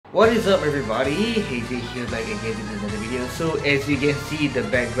What is up everybody, AJ here back again in another video. So as you can see, the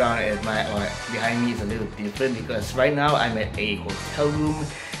background at behind me is a little different because right now I'm at a hotel room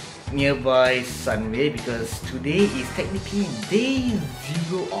nearby Sunway because today is technically day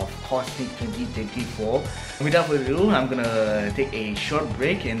 0 of Cos-Mic 2024. Without further ado, I'm gonna take a short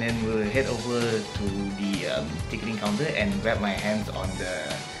break and then we'll head over to the ticketing counter and grab my hands on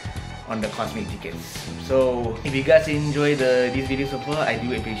the Cos-Mic tickets. So if you guys enjoy this video so far, I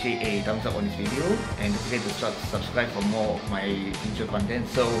do appreciate a thumbs up on this video and don't forget to subscribe for more of my future content.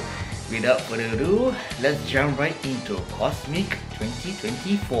 So without further ado, let's jump right into Cos-Mic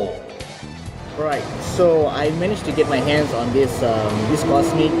 2024. Alright, so I managed to get my hands on this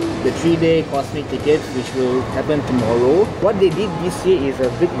Cos-Mic, the 3-day Cos-Mic tickets, which will happen tomorrow. What they did this year is a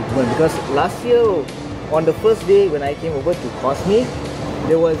big improvement because last year on the first day when I came over to Cos-Mic,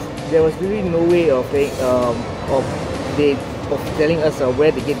 there was really no way of telling us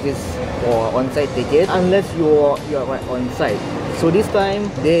where to get this or on-site ticket unless you are on-site. So this time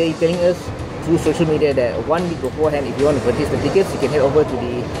they're telling us through social media that 1 week beforehand, if you want to purchase the tickets, you can head over to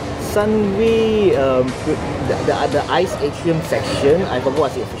the Sunway, the Ice Atrium section. I forgot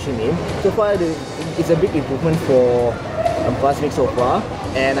what's the official name. So far, it's a big improvement for Cos-Mic so far,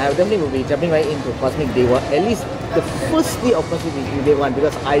 and I definitely will be jumping right into Cos-Mic Day 1, at least the first day of Cos-Mic Day 1,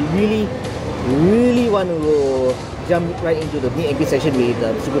 because I really want to go jump right into the meet and greet session with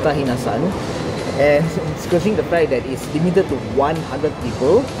Sukuta Hina-san, and discussing the fact that it's limited to 100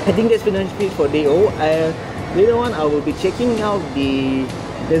 people. I think that's pretty much it for Day 0. Later on, I will be checking out the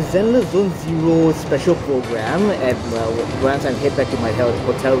Zenless Zone 0 special program at once I head back to my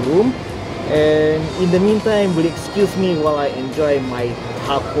hotel room. And in the meantime, will excuse me while I enjoy my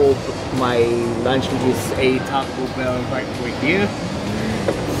lunch, which is a Taco Bell right over here.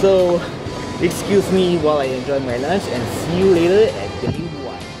 So excuse me while I enjoy my lunch and see you later at Day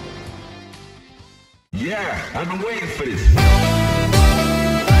 1. Yeah, I've been waiting for this.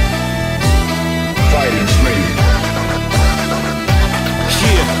 Fighting straight.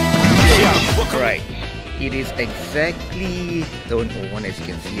 Right, it is exactly 7:01 as you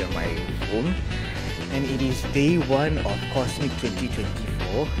can see on my phone, and it is Day 1 of Cos-Mic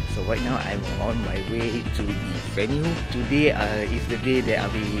 2024. So right now I'm on my way to the venue. Today is the day that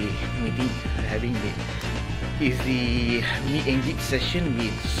I'll be having the meet and greet session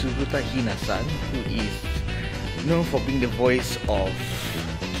with Sukuta Hina-san, who is known for being the voice of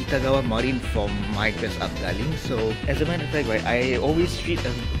Kitagawa Marin from My Dress Up Darling. So as a matter of fact, right, I always treat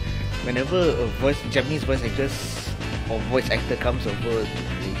whenever a Japanese voice actress or voice actor comes over to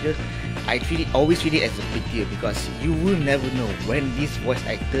Malaysia, I always treat it as a big deal because you will never know when these voice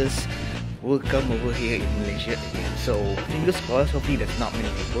actors will come over here in Malaysia again. So fingers crossed, hopefully there's not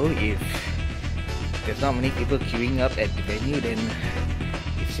many people. If there's not many people queuing up at the venue, then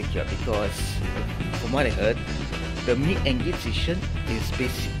it's secure, because from what I heard, the meet and greet session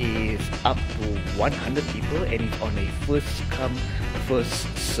is up to 100 people and it's on a first come first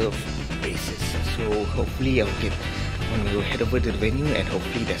serve basis. So hopefully I'm gonna head over to the venue and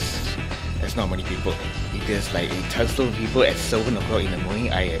hopefully there's not many people. If there's like a ton of people at 7 o'clock in the morning,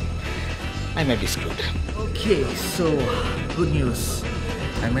 I might be screwed. Okay, so good news.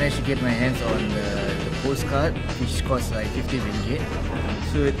 I managed to get my hands on the postcard, which costs like 50 ringgit.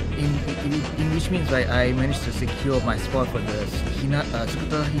 So in which means, right, I managed to secure my spot for the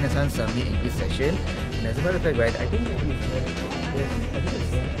Sukuta Hina-san's meet and greet session. And as a matter of fact, right, I think it's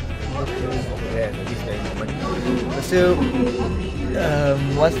this very moment. So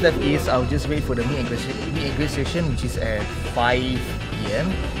what's left is I'll just wait for the meet and greet session, which is at 5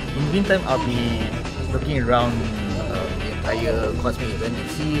 PM. In the meantime, I'll be looking around the entire Cos-Mic event and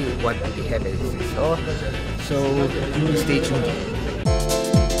see what they have at this store. So do stay tuned.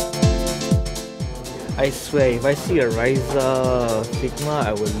 I swear, if I see a Ryza Sigma,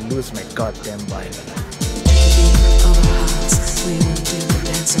 I will lose my goddamn mind.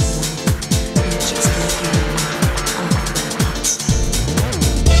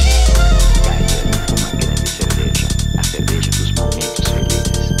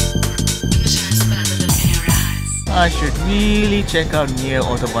 I should really check out near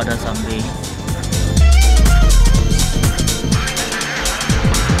Autobada someday.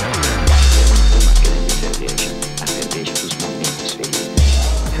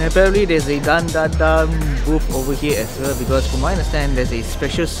 And apparently there's a Dan booth over here as well, because from my understanding there's a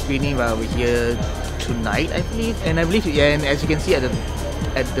special screening over here tonight, I believe. And I believe, yeah, and as you can see at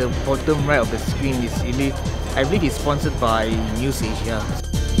the bottom right of the screen, I believe it's sponsored by News Asia.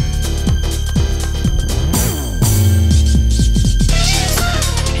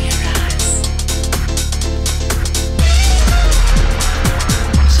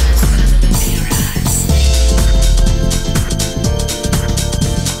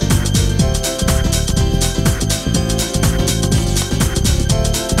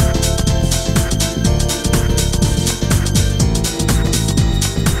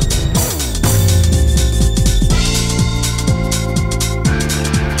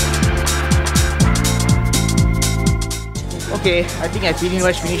 Okay, I think I pretty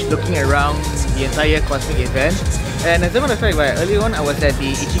much finished looking around the entire Cos-Mic event. And as a matter of fact, right, earlier on I was at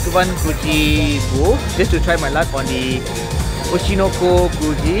the Ichikuban Fuji booth just to try my luck on the Oshinoko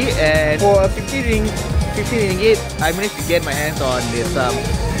Fuji, and for 15 ringgit, I managed to get my hands on this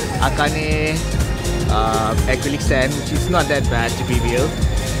Akane acrylic sand, which is not that bad to be real.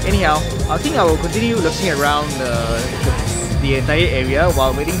 Anyhow, I think I will continue looking around the entire area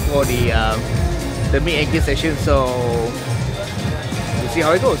while waiting for the meet and greet session, so we'll see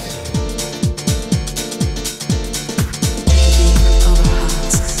how it goes.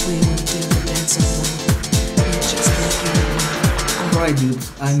 Alright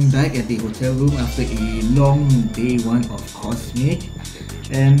dudes, I'm back at the hotel room after a long day one of Cos-Mic,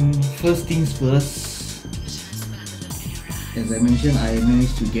 and first things first, as I mentioned, I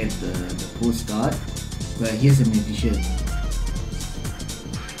managed to get the postcard, but here's an addition.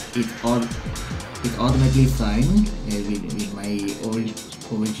 It's automatically signed with my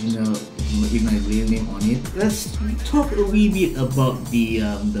original, with my real name on it. Let's talk a wee bit about the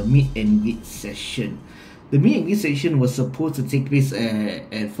meet and greet session. The meet and greet session was supposed to take place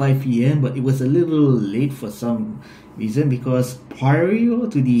at 5 PM, but it was a little late for some reason, because prior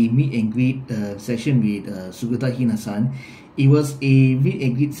to the meet and greet session with Sugata Hina-san, it was a meet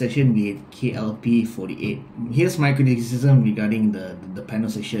and greet session with KLP48. Here's my criticism regarding the panel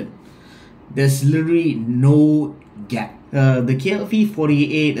session. There's literally no gap. The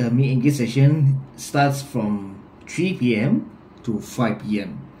KLP48 meet and greet session starts from 3 PM to 5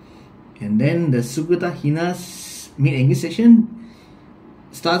 PM. And then the Sugata Hina's meet and greet session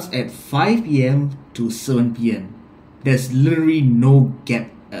starts at 5 PM to 7 PM. There's literally no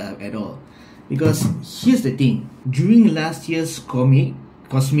gap at all. Because here's the thing, during last year's Cos-Mic,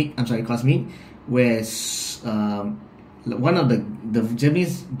 where one of the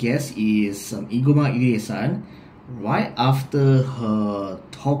Japanese guests is Igoma Irie-san, right after her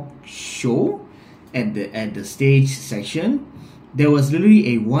talk show at the stage section, there was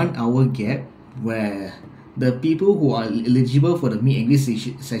literally a 1 hour gap where the people who are eligible for the meet and greet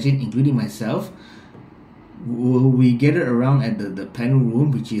session, including myself, we gathered around at the panel room,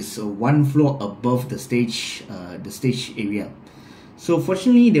 which is one floor above the stage area. So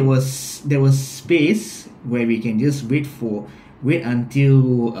fortunately, there was space where we can just wait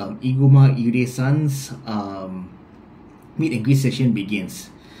until Igoma Irie-san's meet and greet session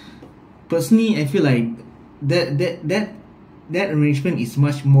begins. Personally, I feel like that arrangement is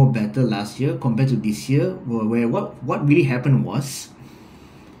much more better last year compared to this year, where what really happened was,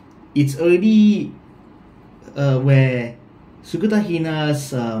 it's already where Sugata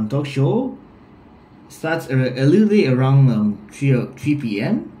Hina's talk show starts a little bit around 3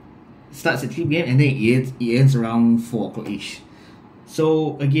 PM. Starts at 3 PM and then it ends around 4 o'clock ish.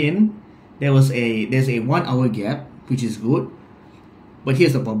 So again, there's a 1 hour gap, which is good. But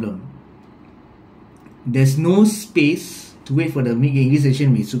here's the problem. There's no space to wait for the meet and greet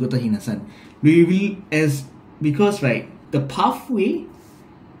session with Sugata Hina-san. Because right, the pathway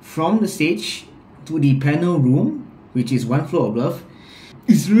from the stage to the panel room, which is one floor above,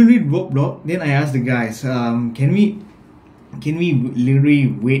 is really roadblocked. Then I asked the guys, can we literally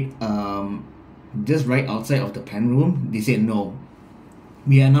wait just right outside of the panel room? They said no.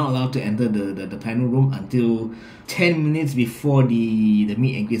 We are not allowed to enter the panel room until 10 minutes before the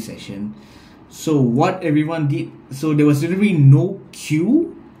meet and greet session. So what everyone did, so there was literally no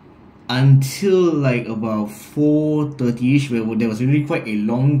queue until like about 4:30ish, where there was really quite a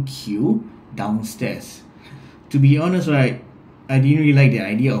long queue downstairs. To be honest, right, I didn't really like the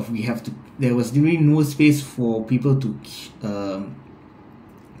idea of there was really no space for people to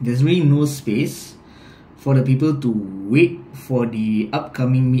there's really no space for the people to wait for the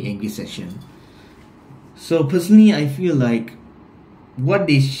upcoming meet and greet session. So personally, I feel like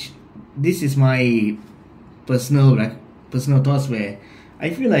this is my personal thoughts, where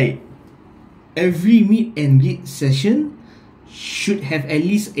I feel like every meet and greet session should have at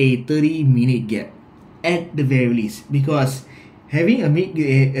least a 30-minute gap at the very least, because having a meet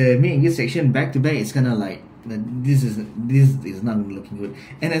and greet section back to back is kind of like, this is not looking good.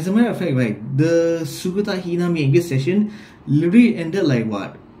 And as a matter of fact, right, the Sugata Hina meet and greet session literally ended like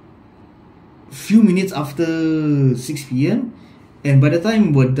what, few minutes after 6 PM, and by the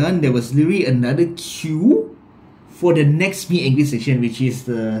time we're done, there was literally another queue for the next meet and greet session, which is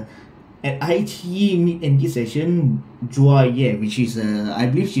at ITE meet and greet session, Jua Ye, which is I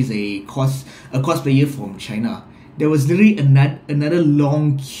believe she's a cosplayer from China. There was literally another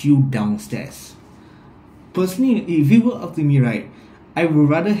long queue downstairs. Personally, if it were up to me, right, I would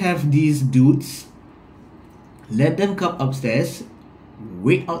rather have these dudes, let them come upstairs,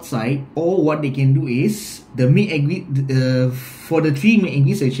 wait outside, or what they can do is the meet and greet for the 3 meet and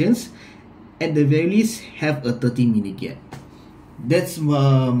greet sessions. At the very least, have a 30-minute gap. That's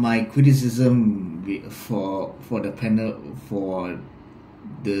my criticism for the panel for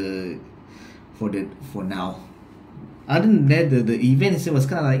now. Other than that, the event itself was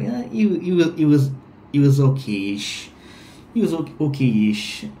kind of like it was okay-ish. It was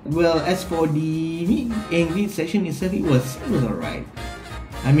okay-ish. Well, as for the meet and greet session itself, it was alright.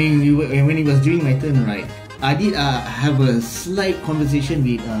 I mean, when it was during my turn, right, I did have a slight conversation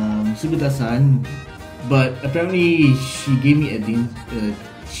with Sugata-san, but apparently she gave me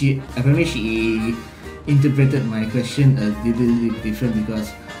she interpreted my question a little bit different, because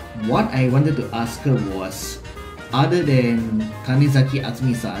what I wanted to ask her was, other than Tanizaki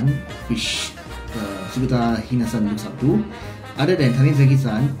Atsumi-san, which Sugata Hina-san looks up to, other than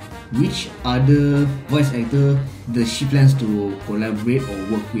Tanizaki-san, which other voice actor does she plans to collaborate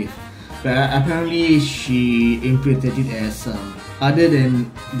or work with? But apparently she interpreted it as other than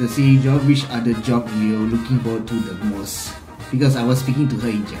the CA job, which other job you're looking forward to the most? Because I was speaking to her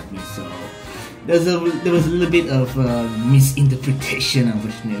in Japanese, so there was a little bit of misinterpretation,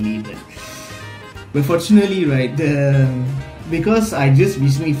 unfortunately. But fortunately, right, because I just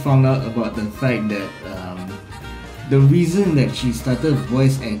recently found out about the fact that the reason that she started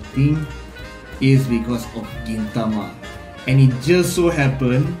voice acting is because of Gintama, and it just so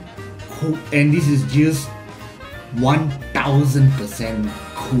happened, and this is just 1000%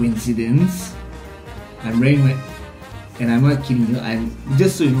 coincidence, I'm wearing my, and I'm not kidding you, I'm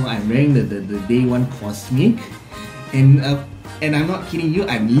just so you know, I'm wearing the day one Cos-Mic, and I'm not kidding you,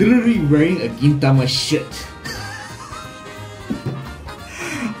 I'm literally wearing a Gintama shirt.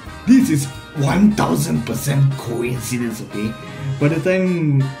 This is 1000% coincidence, okay? By the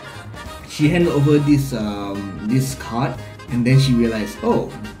time she handed over this card, and then she realized,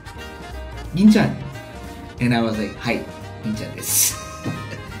 oh, Gin-chan, and I was like, hi, Gin-chan desu.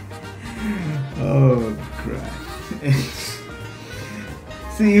 Oh crap.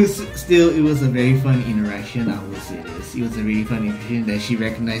 So it was a very fun interaction, I will say this. It was a very fun interaction that she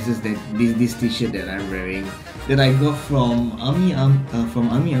recognizes that this t-shirt that I'm wearing, that I got from Ami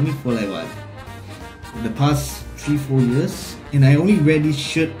for like what? The past 3-4 years, and I only wear this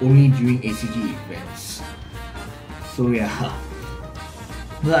shirt only during ACG events. So yeah.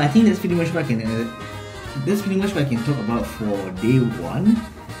 Well, I think that's pretty much what I can talk about for day 1.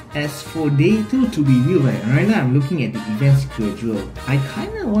 As for day 2, to be real, right now I'm looking at the event schedule. I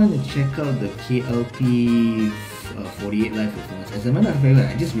kinda want to check out the KLP 48 live performance. As a matter of fact,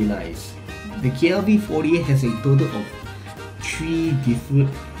 I just realized the KLP 48 has a total of 3 different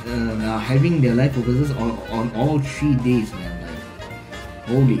having their live performances on all 3 days, man. Like,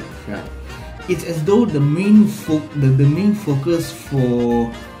 holy crap! It's as though the main focus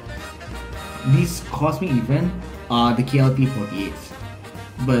for this Cos-Mic event are the KLP 48s.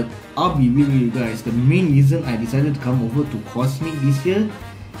 But I'll be real with you guys, the main reason I decided to come over to Cos-Mic this year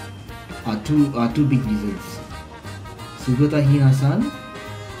are two big reasons. Sugata Hina-san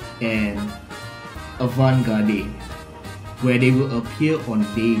and Avantgardey, where they will appear on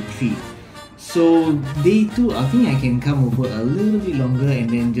day 3. So day 2, I think I can come over a little bit longer and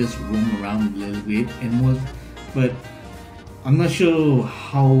then just roam around a little bit and more. But I'm not sure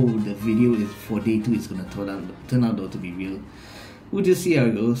how the video is for day 2 is gonna turn out though, to be real. We'll just see how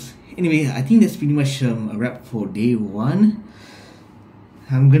it goes. Anyway, I think that's pretty much a wrap for day 1.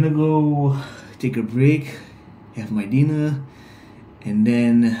 I'm gonna go take a break, have my dinner, and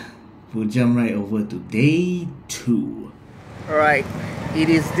then we'll jump right over to day 2. Alright, it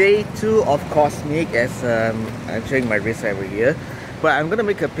is day 2 of Cos-Mic, as I'm showing my wrist over here. But I'm gonna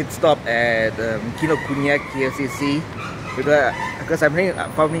make a pit stop at Kinokuniya KLCC because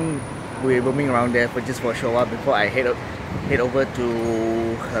we're roaming around there for a short while before I head over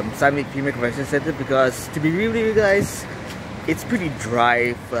to Sunway Pyramid Convention Center, because to be real with you guys, it's pretty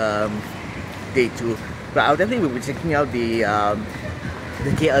dry day 2. But I'll definitely be checking out the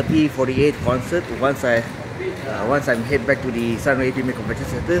KLP 48 concert once I'm head back to the Sunway Pyramid Convention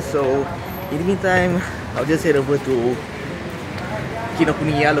Center. So in the meantime, I'll just head over to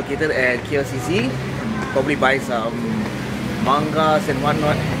Kinokuniya located at KLCC, probably buy some mangas and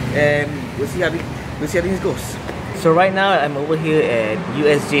whatnot, and we'll see how things goes. So right now I'm over here at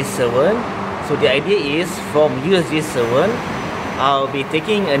USJ7. So the idea is from USJ7, I'll be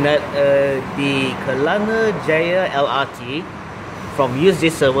taking the Kelana Jaya LRT from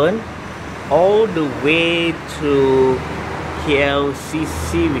USJ7 all the way to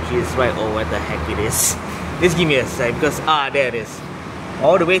KLCC, which is right, oh, what the heck it is. Just give me a sec, because there it is.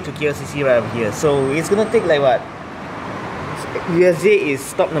 All the way to KLCC right over here. So it's gonna take like what? USJ is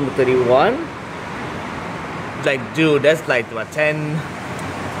stop number 31. Like, dude, that's like what 10.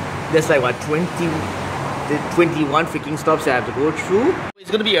 There's like what 21 freaking stops that I have to go through. It's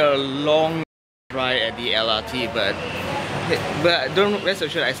gonna be a long ride at the LRT, but don't rest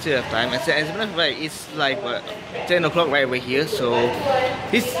assured, I still have time. As a matter of fact, it's like what 10 o'clock right over here, so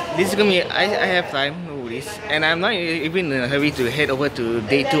this is gonna be. I have time, no worries, and I'm not even in a hurry to head over to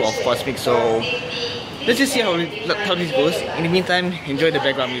day 2 of Cos-Mic. So let's just see how this goes. In the meantime, enjoy the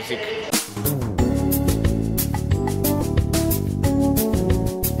background music.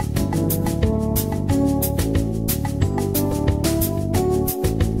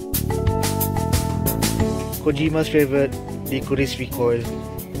 Kojima's favorite, Licorice Recoil.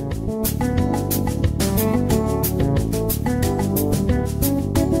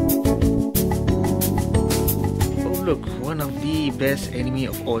 Oh look, one of the best anime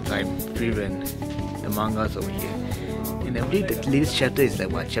of all time, Driven. The manga's over here. And I believe the latest chapter is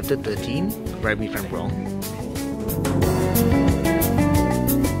like what, chapter 13? Correct me if I'm wrong.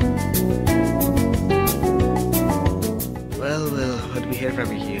 Well, what do we have right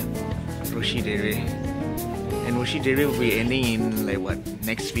here? Roshidere. And Roshidere will be ending in like what,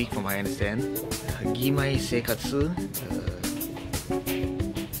 next week from what I understand. Gimai Seikatsu.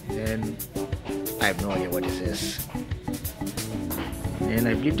 And I have no idea what this is. And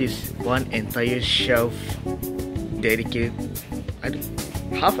I believe this one entire shelf dedicated,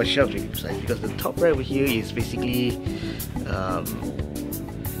 half a shelf to be precise, because the top right over here is basically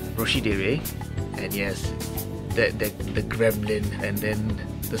Roshidere, and yes, the gremlin, and then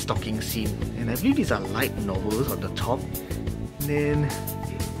the stocking scene. And I believe these are light novels on the top. And then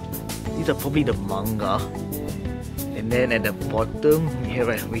these are probably the manga. And then at the bottom we have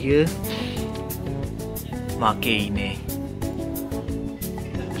right over here Makeine.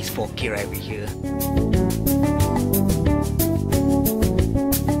 It's 4K right over here.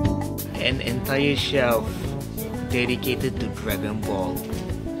 An entire shelf dedicated to Dragon Ball.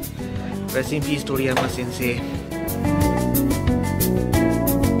 Rest in peace Toriyama Sensei.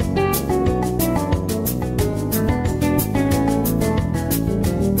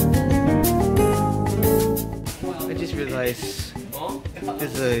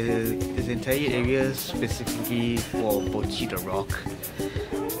 There's entire area specifically for Bocchi the Rock.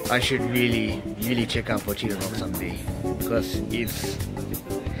 I should really check out Bocchi the Rock someday, because it's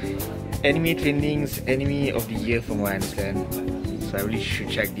anime trendings, anime of the year from what I understand. So I really should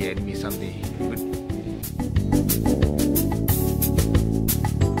check the anime someday.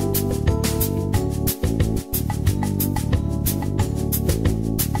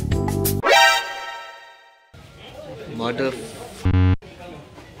 Mother.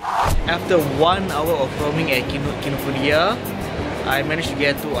 After 1 hour of roaming at Kinokuniya, I managed to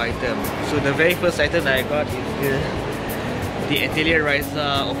get 2 items. So the very first item that I got is the Atelier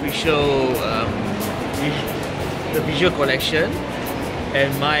Ryza official the visual collection.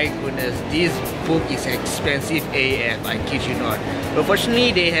 And my goodness, this book is expensive AF, I kid you not. But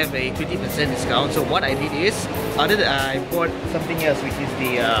fortunately, they have a 20% discount. So what I did is, I bought something else, which is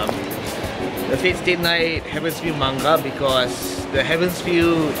the Fate Stay Night Heaven's Feel manga, because the Heaven's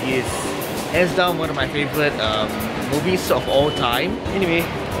Feel is hands down one of my favorite movies of all time. Anyway,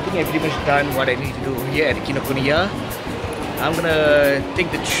 I think I've pretty much done what I need to do here at Kinokuniya. I'm gonna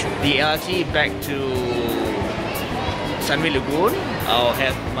take the LRT back to Sunway Lagoon. I'll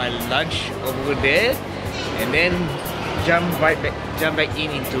have my lunch over there, and then jump back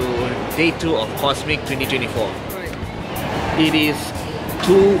into day 2 of Cos-Mic 2024. It is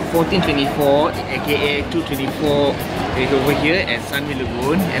 14:24, aka 2:24 over here at Sunway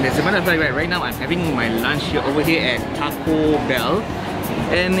Lagoon. And as a matter of fact, right now I'm having my lunch here over here at Taco Bell.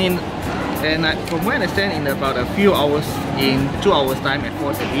 And from what I understand, in about a few hours, in 2 hours time at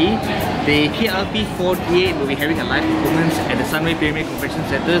 4:30, the KLP 48 will be having a live performance at the Sunway Pyramid Convention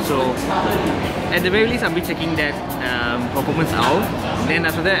Center. So at the very least, I'll be checking that performance out. Then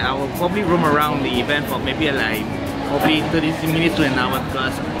after that, I will probably roam around the event for maybe like probably 30 minutes to an hour,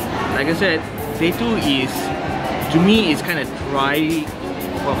 because like I said, day 2 is, to me, is kind of dry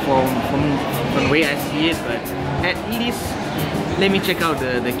from the way I see it, but at least let me check out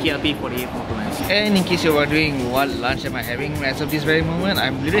the KLP 48 performance. And in case you're wondering what lunch am I having as of this very moment,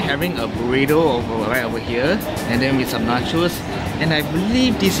 I'm literally having a burrito right over here, and then with some nachos. And I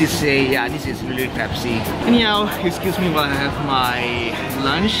believe this is this is really Pepsi. Anyhow, excuse me while I have my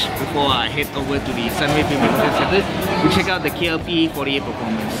lunch before I head over to the Sunway Pyramid Convention Center to check out the KLP 48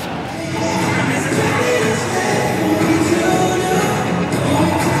 performance.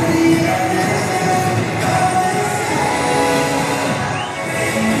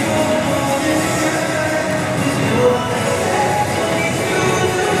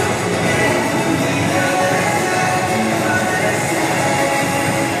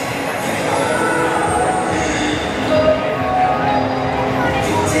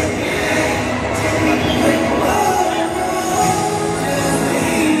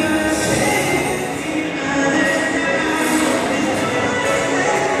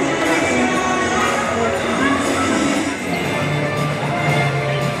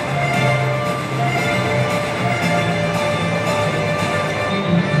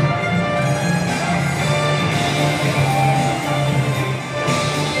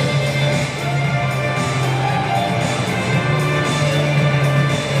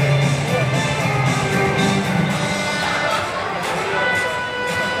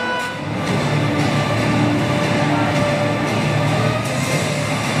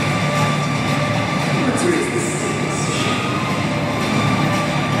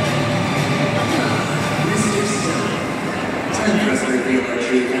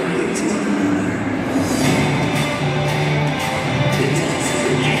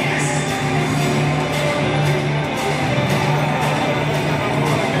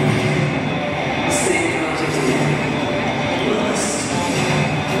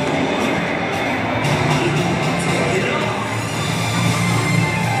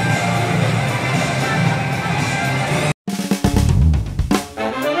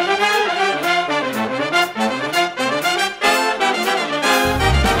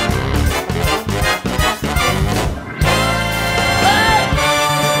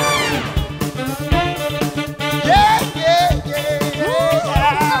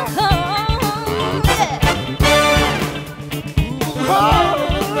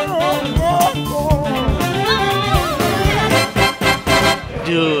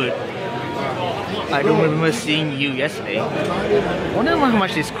 I don't remember seeing you yesterday. Wonder how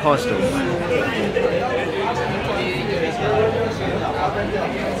much this cost though.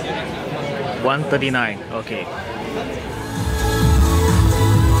 $139. Okay.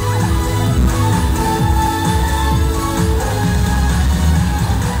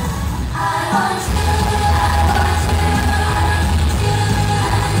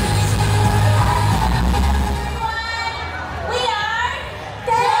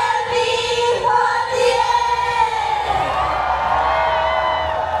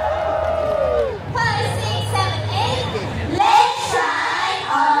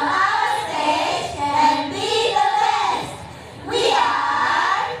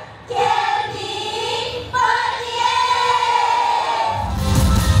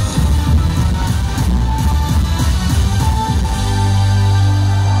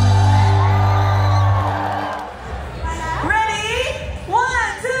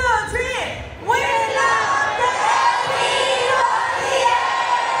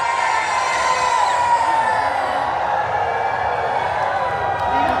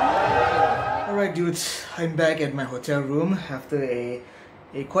 Dudes, I'm back at my hotel room after a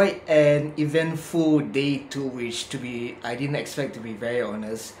quite an eventful day 2, which I didn't expect, to be very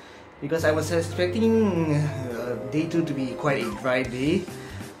honest, because I was expecting day 2 to be quite a dry day,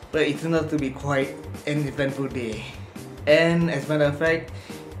 but it turned out to be quite an eventful day. And as a matter of fact,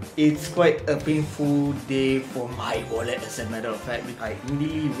 it's quite a painful day for my wallet. As a matter of fact, I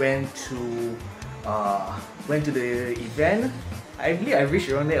immediately went to the event. I believe I reached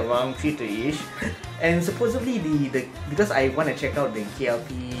around there around 3:30ish, and supposedly because I want to check out the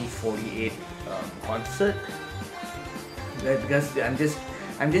KLP48 concert, because I'm just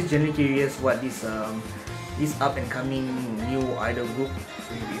genuinely curious what this up and coming new idol group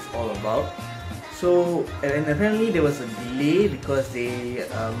is all about. So, and apparently there was a delay because they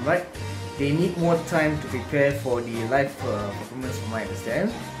need more time to prepare for the live performance, from my understand.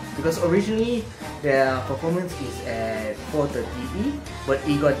 Because originally their performance is at 4:30, but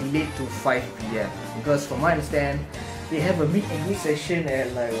it got delayed to 5 PM. Because from my understand, they have a meet and greet session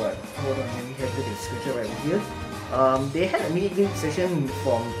at like what? Hold on, let me have the description right here. They had a meet and greet session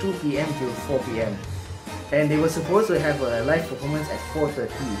from 2 PM till 4 PM, and they were supposed to have a live performance at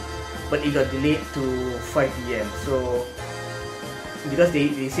 4:30, but it got delayed to 5 PM. So because they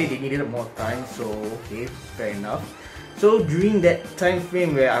say they needed more time, so okay, fair enough. So during that time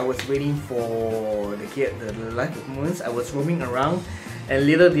frame where I was waiting for the live performance, I was roaming around, and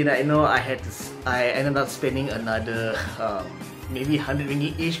little did I know I ended up spending another maybe 100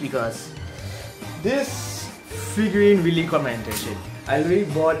 ringgit each, because this figurine really caught my attention. I already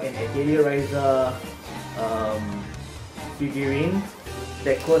bought an Atelier Ryza figurine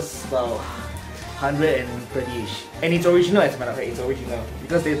that costs about 130ish, and it's original. As a matter of fact, it's original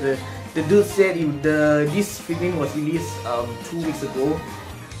because the dude said this figurine was released 2 weeks ago,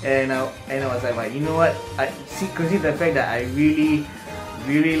 and I was like, you know what? Considering the fact that I really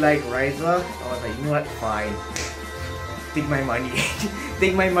like Ryza, I was like, you know what? Fine, take my money,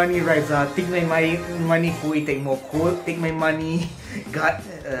 take my money, Ryza. Take my money, Hui. Take more code. Take my money,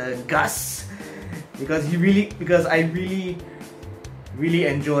 Gus, because I really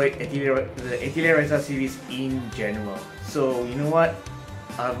enjoyed the Atelier Ryza series in general. So you know what?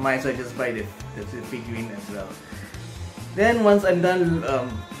 I might as well just buy the figurine as well. Then once I'm done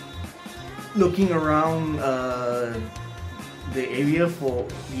looking around the area for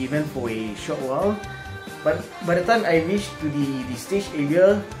the event for a short while, but by the time I reached to the stage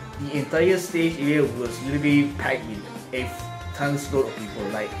area, the entire stage area was literally packed with a tons load of people.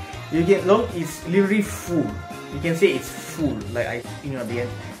 Like it's literally full. You can say it's full. Like the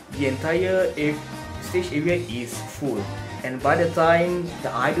entire stage area is full. And by the time the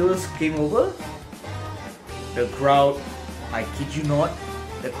idols came over, the crowd, I kid you not,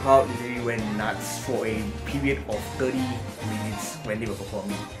 the crowd literally went nuts for a period of 30 minutes when they were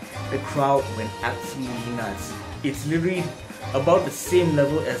performing. The crowd went absolutely nuts. It's literally about the same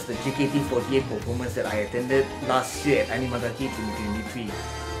level as the JKT48 performance that I attended last year at Animagaki 2023.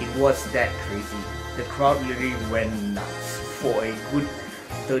 It was that crazy. The crowd literally went nuts for a good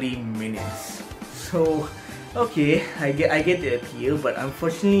 30 minutes. So, okay, I get the appeal, but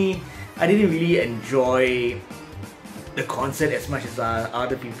unfortunately, I didn't really enjoy the concert as much as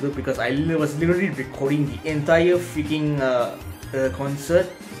other people, because I was literally recording the entire freaking concert.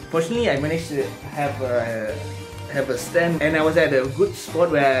 Fortunately, I managed to have a stand, and I was at a good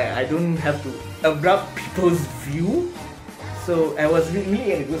spot where I don't have to abrupt people's view. So I was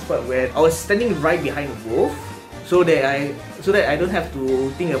really at a good spot where I was standing right behind the booth, so that I don't have to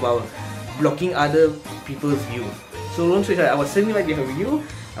think about blocking other people's view. So long story short, I was standing right behind you.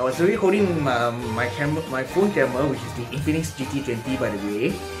 I I was already holding my phone camera, which is the Infinix GT20 by the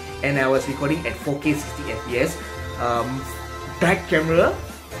way, and I was recording at 4K 60 FPS. Back camera,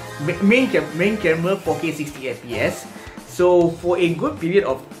 main camera 4K 60 FPS. So for a good period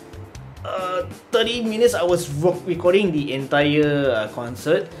of 30 minutes, I was recording the entire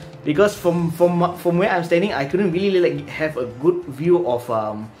concert, because from where I'm standing, I couldn't really like have a good view of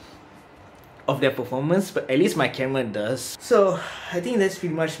their performance, but at least my camera does. So I think that's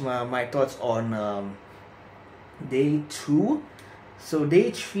pretty much my thoughts on day 2. So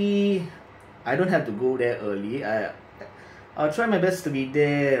day 3, I don't have to go there early. I'll try my best to be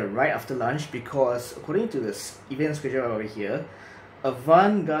there right after lunch, because according to the event schedule over here,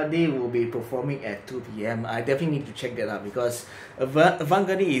 Avantgardey will be performing at 2 PM. I definitely need to check that out, because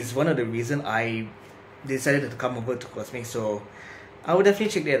Avantgardey is one of the reasons I decided to come over to Cos-Mic. So I will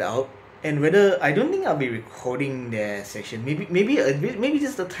definitely check that out. And whether, I don't think I'll be recording their section, maybe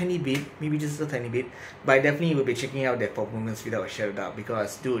just a tiny bit, but I definitely will be checking out their performance without a shadow of doubt,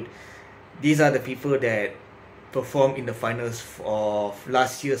 because dude, these are the people that performed in the finals of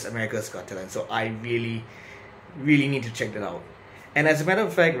last year's America's Got Talent. So I really need to check that out. And as a matter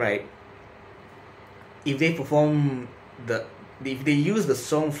of fact, right, if they use the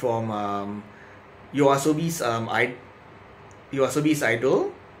song from Yoasobi's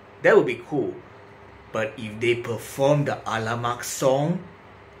Idol, that would be cool. But if they perform the Alamak song,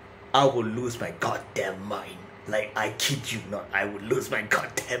 I will lose my goddamn mind. Like, I kid you not, I would lose my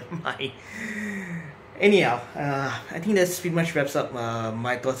goddamn mind. Anyhow, I think that's pretty much wraps up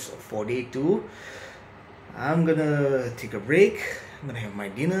my thoughts for day 2. I'm gonna take a break, I'm gonna have my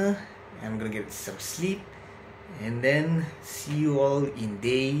dinner, and I'm gonna get some sleep, and then see you all in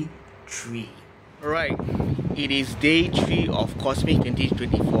day 3. Alright, it is day 3 of Cos-Mic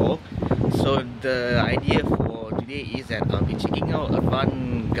 2024. So the idea for today is that I'll be checking out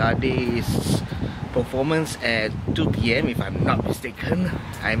Avantgardey's performance at 2 PM if I'm not mistaken.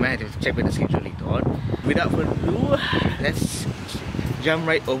 I might have to check with the schedule later on. Without further ado, let's jump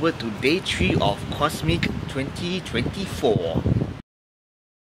right over to day 3 of Cos-Mic 2024.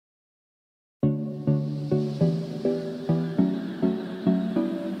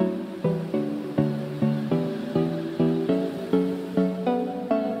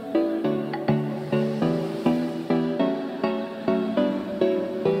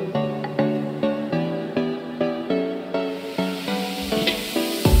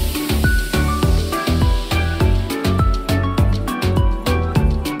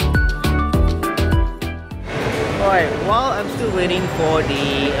 While I'm still waiting for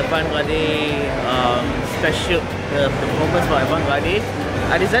the Avantgardey special performance for Avantgardey,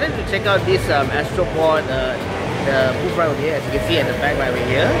 I decided to check out this Astro Bot, the booth right over here, as you can see at the back right over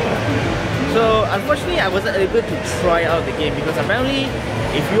here. So unfortunately, I wasn't able to try out the game, because apparently,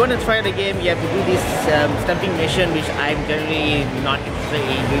 if you want to try the game, you have to do this stamping mission, which I'm generally not interested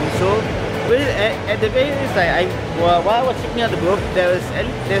in doing so. But at the very least, while I was checking out the group, there's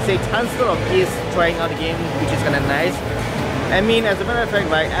a ton of kids trying out the game, which is kind of nice. I mean, as a matter of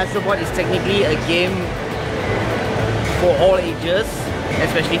fact, right, Astro Bot is technically a game for all ages,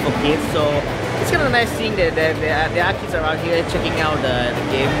 especially for kids. So it's kind of nice seeing that there are kids around here checking out the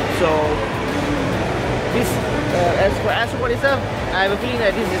game. So this, as for Astro Bot itself, I have a feeling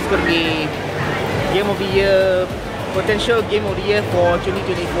that this is going to be Game of the Year, potential Game of the Year for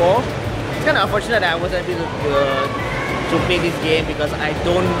 2024. It's kind of unfortunate that I wasn't able to play this game, because I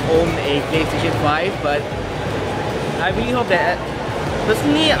don't own a PlayStation 5, but I really hope that,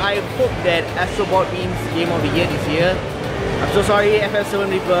 personally, I hope that Astro Bot wins Game of the Year this year. I'm so sorry,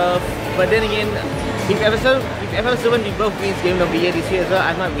 FF7 Rebirth, but then again, if FF7 Rebirth wins Game of the Year this year as well,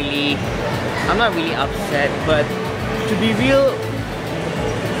 I'm not really upset. But to be real,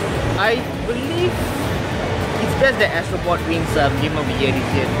 I believe it's best that Astro Bot wins Game of the Year this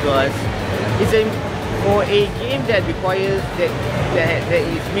year, because it's for a game that requires that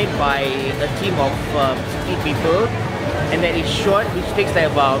is made by a team of 60 people, and that is short, which takes like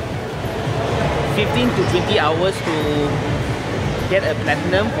about 15 to 20 hours to get a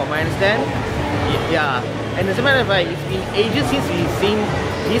platinum, from my understand. Yeah, and as a matter of fact, it's been ages since we've seen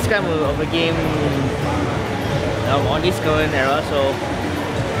this kind of a game on this current era. So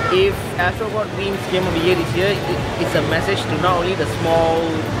if Astro Bot wins Game of the Year this year, it's a message to not only the small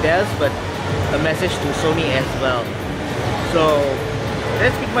devs, but a message to Sony as well. So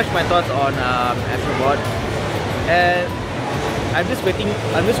that's pretty much my thoughts on Astro Bot. And I'm just hoping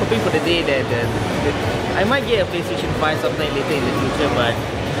for the day that I might get a PlayStation 5 sometime later in the future, but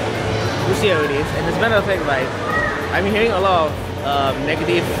we'll see how it is. And as a matter of fact, right, I'm hearing a lot of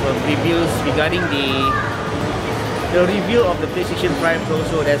negative reviews regarding the the review of the PlayStation 5 Pro,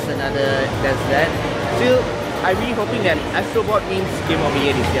 so that's that. Still, I'm really hoping that Astro Bot wins Game of the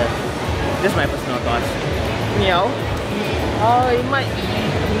Year this year. Just my personal thoughts. Meow. It might be,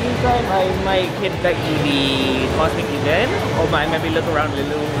 in the meantime, I might head back to the Cos-Mic event, or I might be look around a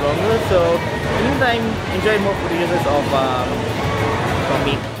little longer. So, in the meantime, enjoy more footages of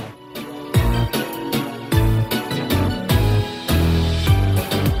Cos-Mic.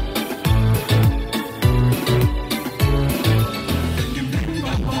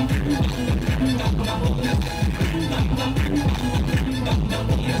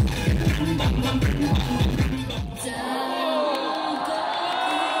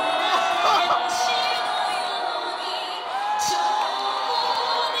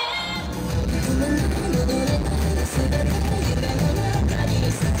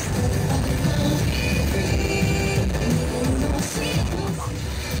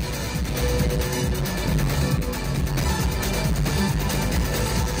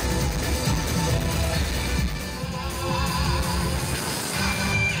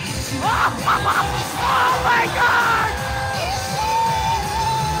 Oh my god!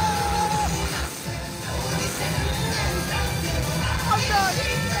 I'm done!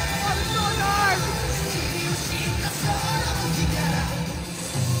 I'm so done!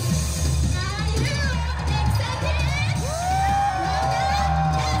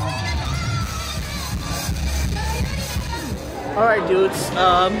 Alright dudes,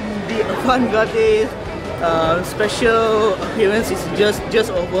 the Avantgardey special appearance is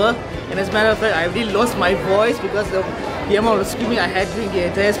just over. And as a matter of fact, I really lost my voice because the amount of screaming I had during the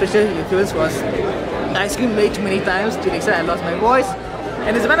entire special appearance was, I screamed way too many times to the extent I lost my voice.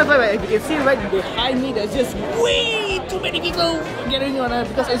 And as a matter of fact, if you can see right behind me, there's just way too many people gathering on it.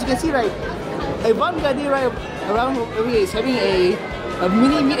 Because as you can see right, Avantgardey right around over here is having a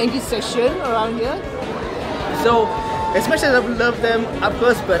mini meet and greet session around here. So as much as I would love them up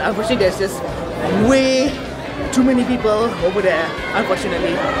close, but unfortunately there's just way too many people over there,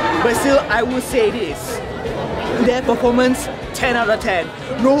 unfortunately. But still, I will say this. Their performance, 10 out of 10.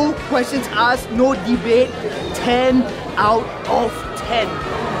 No questions asked, no debate, 10 out of 10.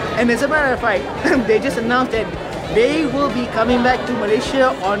 And as a matter of fact, they just announced that they will be coming back to Malaysia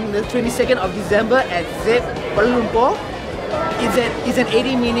on the 22nd of December at ZEP Kuala Lumpur. It's an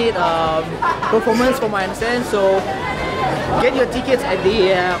 80-minute performance from my understanding, so get your tickets at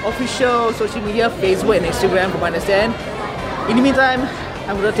the official social media, Facebook and Instagram from my understand. In the meantime,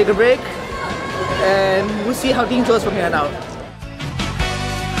 I'm gonna take a break and we'll see how things goes from here on out.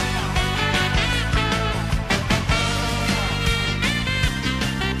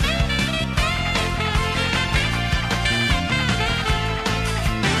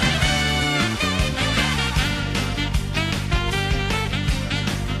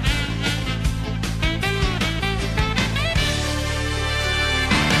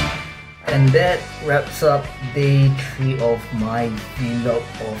 And that wraps up day 3 of my vlog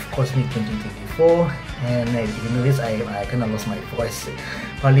of Cos-Mic 2024. And if you notice, I kind of lost my voice,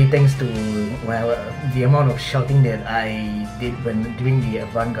 partly thanks to the amount of shouting that I did during the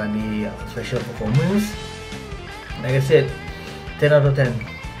Avantgardey special performance. Like I said, 10 out of 10.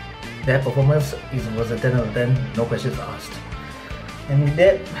 That performance was a 10 out of 10, no questions asked. And with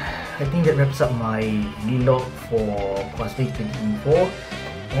that, I think that wraps up my vlog for Cos-Mic 2024.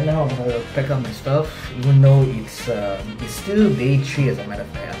 And now I'm gonna pack up my stuff, even though it's still day 3 as a matter of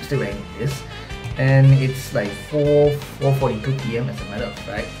fact. I'm still wearing this, and it's like 4:42 PM as a matter of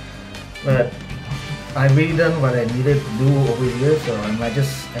fact. But I've really done what I needed to do over here, so I might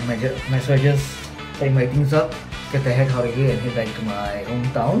as well just pack my things up, get the heck out of here, and head back to my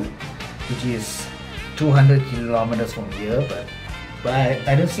hometown, which is 200 kilometers from here. But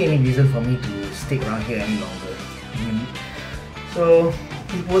I don't see any reason for me to stick around here any longer. So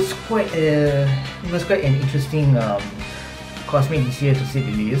it was quite an interesting Cos-Mic this year, to say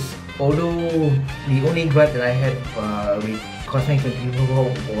the least. Although the only gripe that I had with Cos-Mic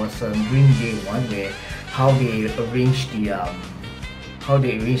 2024 was during day 1, where how they arranged the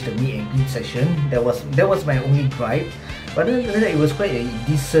meet and greet session. That was my only gripe. But other than that, it was quite a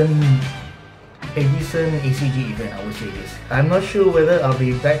decent ACG event, I would say this. I'm not sure whether I'll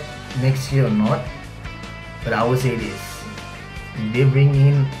be back next year or not, but I would say this. If they bring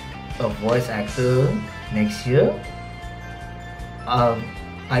in a voice actor next year, I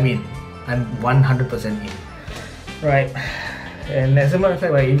mean, I'm 100% in. Right, and as a matter of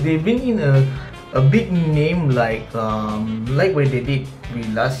fact, right, if they bring in a big name like what they did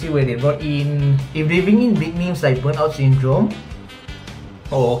last year, where they brought in, if they bring in big names like Burnout Syndrome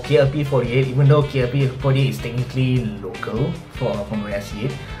or KLP48, even though KLP48 is technically local from where I see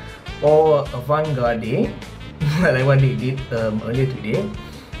it, or Avantgardey, like what they did earlier today.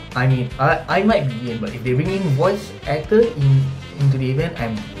 I mean, I might be in, but if they bring in voice actor into the event,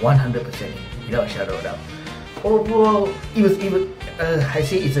 I'm 100% in, without a shadow of a doubt. Overall, it was I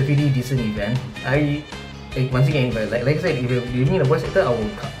say it's a pretty decent event. Once again, like I said, if you bring in a voice actor, I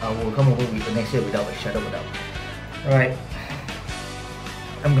will come over with the next year without a shadow of a doubt. Alright,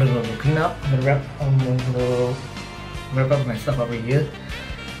 I'm gonna go clean up. I'm gonna wrap up my stuff over here,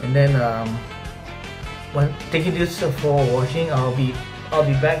 and then taking this for washing, I'll be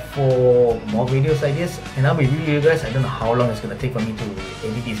back for more videos like this, and I'll be with you guys. I don't know how long it's gonna take for me to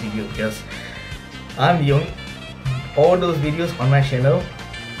edit this video, because I'm the only, all those videos on my channel,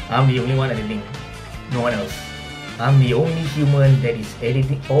 I'm the only one editing, no one else. I'm the only human that is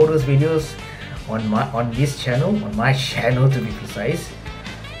editing all those videos on this channel, on my channel to be precise,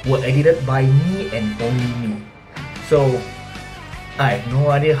 were edited by me and only me. So I have no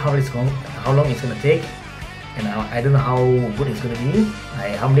idea how long it's gonna take, and I don't know how good it's gonna be.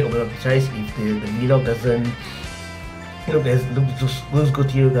 I'm not gonna be precise if the vlog doesn't looks good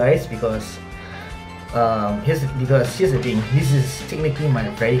to you guys, because here's the thing. This is technically my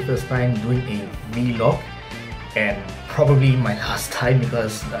very first time doing a vlog, and probably my last time,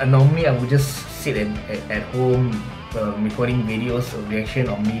 because normally I would just sit at home recording videos of reaction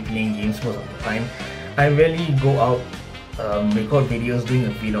of me playing games most of the time. I rarely go out record videos doing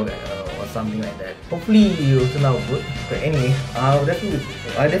a vlog or something like that. Hopefully it will turn out good. But anyway, I'll definitely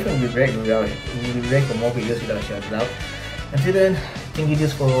be back for more videos without a shout out. Until then, thank you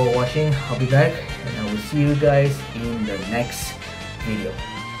just for watching. I'll be back, and I will see you guys in the next video.